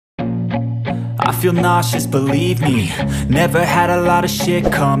I feel nauseous, believe me. Never had a lot of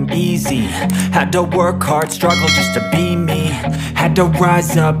shit come easy. Had to work hard, struggle just to be me. Had to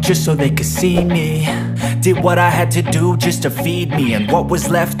rise up just so they could see me. Did what I had to do just to feed me. And what was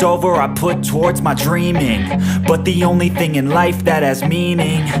left over I put towards my dreaming. But the only thing in life that has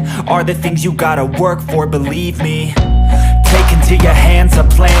meaning are the things you gotta work for, believe me. Take into your hands a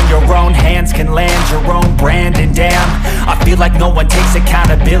plan. Your own hands can land your own brand. And damn, I feel like no one takes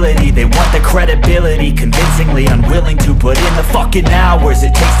accountability. They want the credibility, convincingly unwilling to put in the fucking hours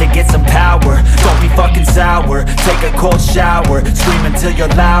it takes to get some power. Don't be fucking sour, take a cold shower. Scream until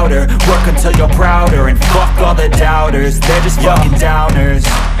you're louder, work until you're prouder. And fuck all the doubters, they're just fucking downers.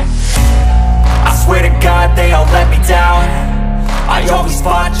 I swear to God they all let me down. I always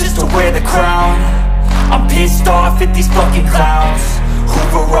fought just to wear the crown. I'm pissed off at these fucking clowns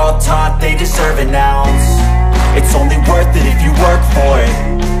who were all taught they deserve an ounce. It's only worth it if you work for it.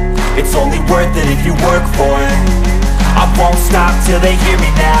 It's only worth it if you work for it. I won't stop till they hear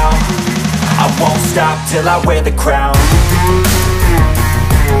me now. I won't stop till I wear the crown.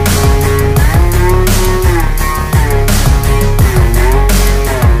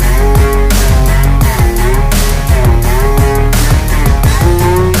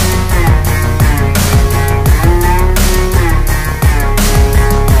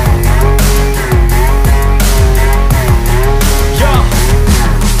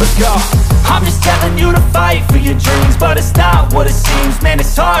 I'm just telling you to fight for your dreams, but it's not what it seems. Man,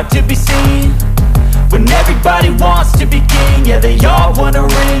 it's hard to be seen when everybody wants to be king. Yeah, they all wanna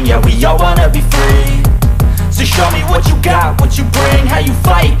ring, yeah, we all wanna be free. So show me what you got, what you bring, how you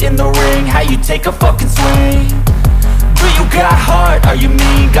fight in the ring, how you take a fucking swing. Do you got heart, are you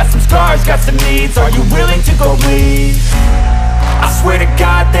mean? Got some scars, got some needs, are you willing to go bleed? I swear to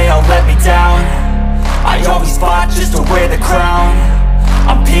God they all let me down. I always fought just to wear the crown.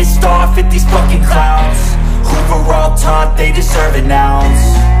 I'm pissed off at these fucking clowns who were all taught they deserve an ounce.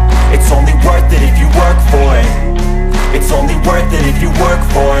 It's only worth it if you work for it. It's only worth it if you work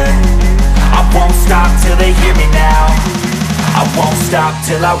for it. I won't stop till they hear me now. I won't stop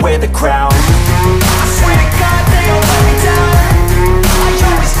till I wear the crown. I swear to God they all let me down. I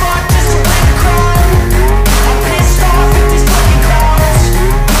always fought just to wear the crown. I'm pissed off at these fucking clowns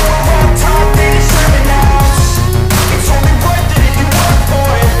who were all taught they deserve an ounce. It's only worth it if you work for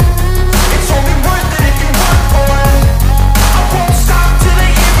it. It's only worth it if you work for it. I won't stop till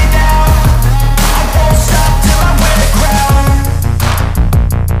they hear me now. I won't stop till I wear the crown.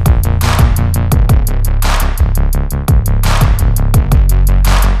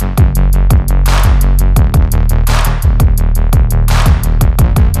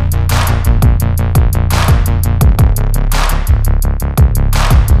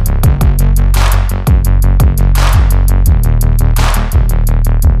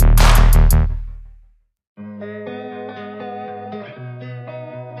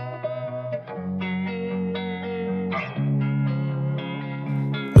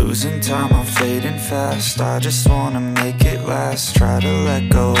 Losing time, I'm fading fast. I just wanna make it last. Try to let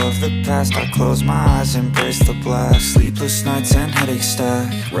go of the past. I close my eyes, embrace the blast. Sleepless nights and headaches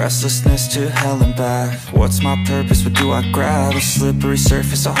stack. Restlessness to hell and back. What's my purpose, what do I grab? A slippery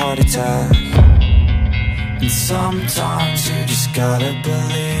surface, a heart attack. And sometimes you just gotta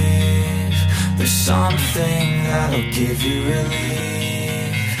believe there's something that'll give you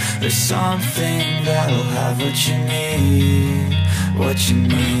relief. There's something that'll have what you need, what you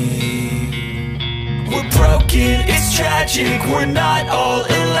need. We're broken, it's tragic, we're not all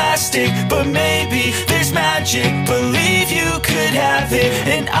elastic, but maybe there's magic, believe you could have it.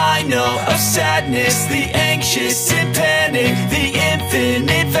 And I know of sadness, the anxious and panic, the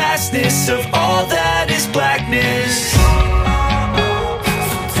infinite vastness of all that is blackness.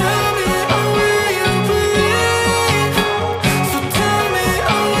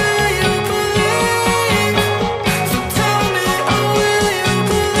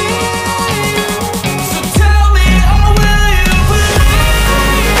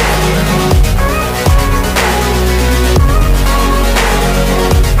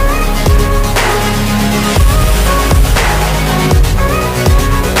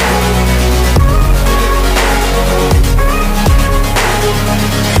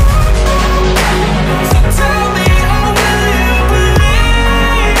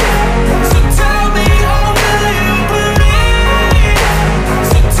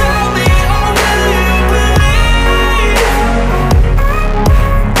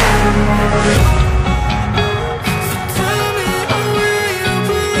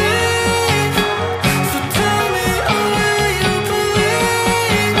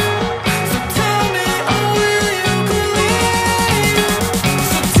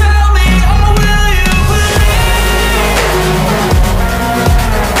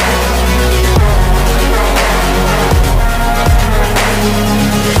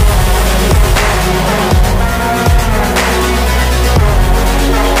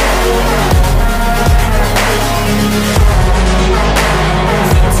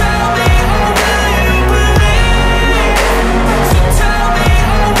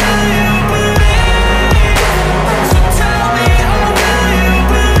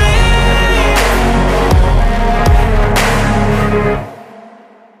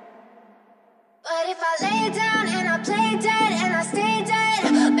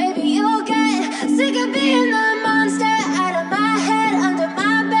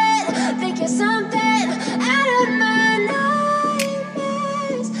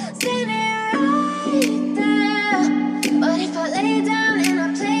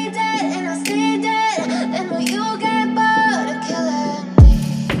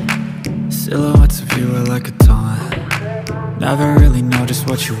 Silhouettes of you are like a taunt. Never really know just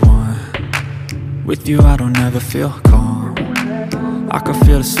what you want. With you I don't ever feel calm. I can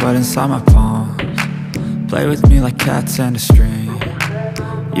feel the sweat inside my palms. Play with me like cats and a string.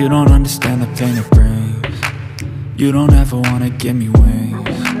 You don't understand the pain it brings. You don't ever wanna give me wings.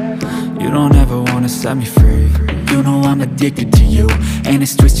 You don't ever wanna set me free. You know I'm addicted to you, and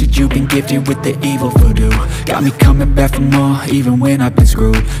it's twisted, you've been gifted with the evil voodoo. Got me coming back for more, even when I've been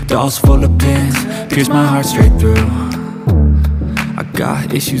screwed. Dolls full of pins, pierce my heart straight through. I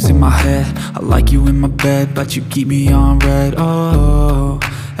got issues in my head, I like you in my bed, but you keep me on red. Oh,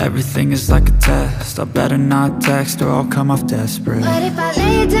 everything is like a test, I better not text or I'll come off desperate. But if I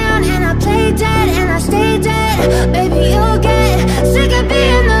lay down and I play dead and I stay dead, baby you'll get sick of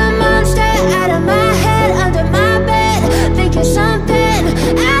being the monster out of my head, under my bed, thinking something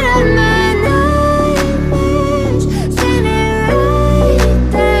out of my nightmares, standing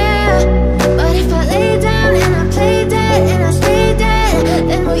right there. But if I lay down and I play dead and I stay dead,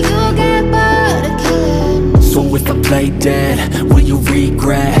 then will you get bored of killing? So if I play dead, will you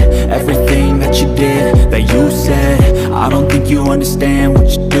regret everything that you did, that you said? I don't think you understand what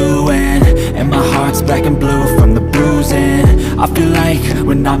you're doing, and my heart's black and blue from the bruising. I feel like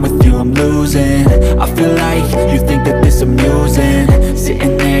when I'm with you I'm losing. I feel like you think that this amusing,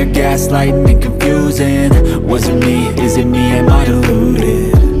 sitting there gaslighting and confusing. Was it me? Is it me? Am I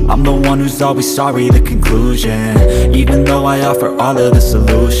deluded? I'm the one who's always sorry, the conclusion, even though I offer all of the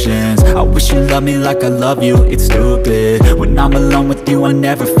solutions. I wish you loved me like I love you, it's stupid. When I'm alone with you I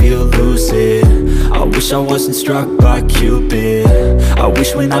never feel lucid. I wish I wasn't struck by Cupid. I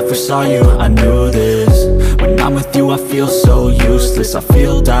wish when I first saw you I knew this. When I'm with you I feel so useless, I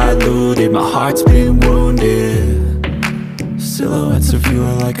feel diluted, my heart's been wounded. Silhouettes of you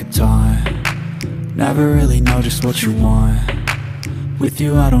are like a taunt. Never really know just what you want. With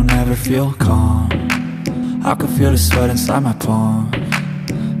you I don't ever feel calm. I can feel the sweat inside my palms.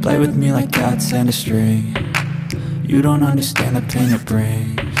 Play with me like cats and a string. You don't understand the pain it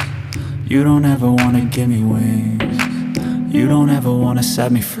brings. You don't ever wanna give me wings. You don't ever wanna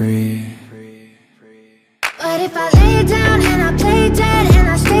set me free. But if I